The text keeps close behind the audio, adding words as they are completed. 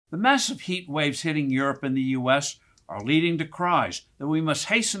The massive heat waves hitting Europe and the U.S. are leading to cries that we must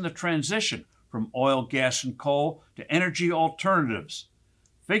hasten the transition from oil, gas, and coal to energy alternatives.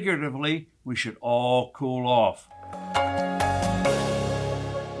 Figuratively, we should all cool off.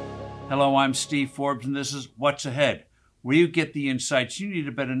 Hello, I'm Steve Forbes, and this is What's Ahead, where you get the insights you need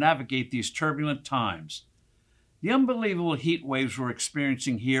to better navigate these turbulent times. The unbelievable heat waves we're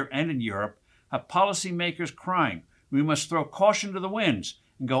experiencing here and in Europe have policymakers crying we must throw caution to the winds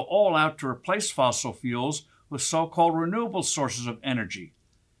and go all out to replace fossil fuels with so-called renewable sources of energy.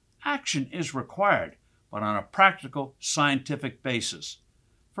 Action is required, but on a practical, scientific basis.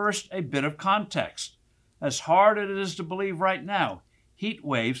 First, a bit of context. As hard as it is to believe right now, heat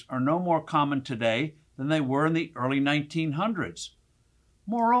waves are no more common today than they were in the early 1900s.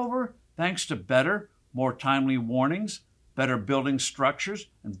 Moreover, thanks to better, more timely warnings, better building structures,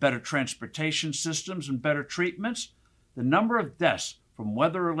 and better transportation systems and better treatments, the number of deaths from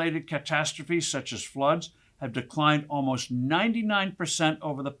weather-related catastrophes such as floods have declined almost 99%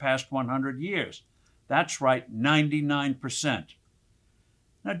 over the past 100 years. That's right, 99%.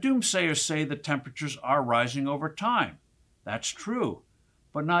 Now, doomsayers say the temperatures are rising over time. That's true,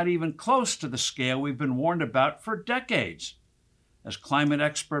 but not even close to the scale we've been warned about for decades. As climate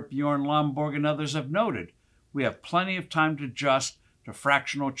expert Bjorn Lomborg and others have noted, we have plenty of time to adjust to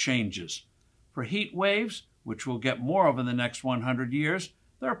fractional changes. For heat waves, which we'll get more of in the next 100 years,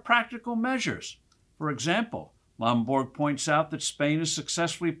 there are practical measures. For example, Lomborg points out that Spain has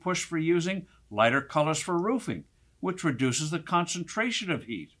successfully pushed for using lighter colors for roofing, which reduces the concentration of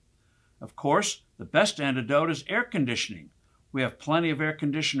heat. Of course, the best antidote is air conditioning. We have plenty of air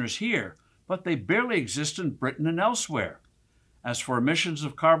conditioners here, but they barely exist in Britain and elsewhere. As for emissions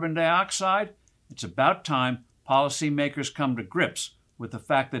of carbon dioxide, it's about time policymakers come to grips with the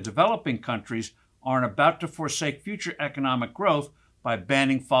fact that developing countries aren't about to forsake future economic growth by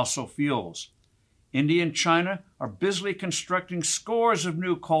banning fossil fuels. India and China are busily constructing scores of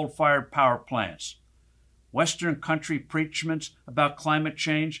new coal-fired power plants. Western country preachments about climate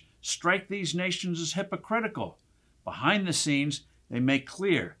change strike these nations as hypocritical. Behind the scenes, they make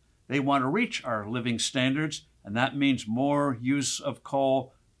clear they want to reach our living standards, and that means more use of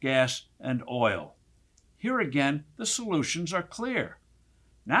coal, gas, and oil. Here again, the solutions are clear.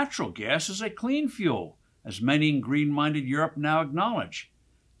 Natural gas is a clean fuel, as many in green-minded Europe now acknowledge.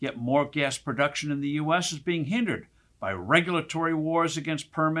 Yet more gas production in the U.S. is being hindered by regulatory wars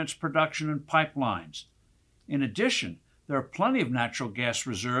against permits, production, and pipelines. In addition, there are plenty of natural gas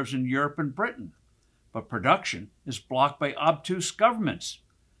reserves in Europe and Britain, but production is blocked by obtuse governments.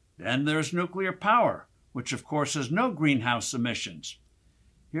 Then there's nuclear power, which of course has no greenhouse emissions.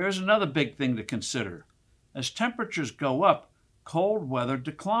 Here's another big thing to consider. As temperatures go up, cold weather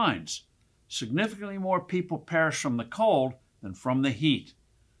declines. Significantly more people perish from the cold than from the heat.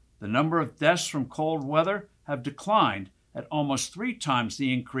 The number of deaths from cold weather have declined at almost 3 times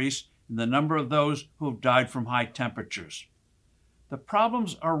the increase in the number of those who have died from high temperatures. The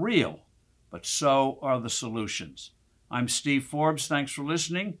problems are real, but so are the solutions. I'm Steve Forbes. Thanks for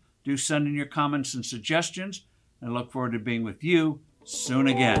listening. Do send in your comments and suggestions, and I look forward to being with you soon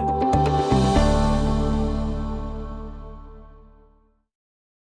again.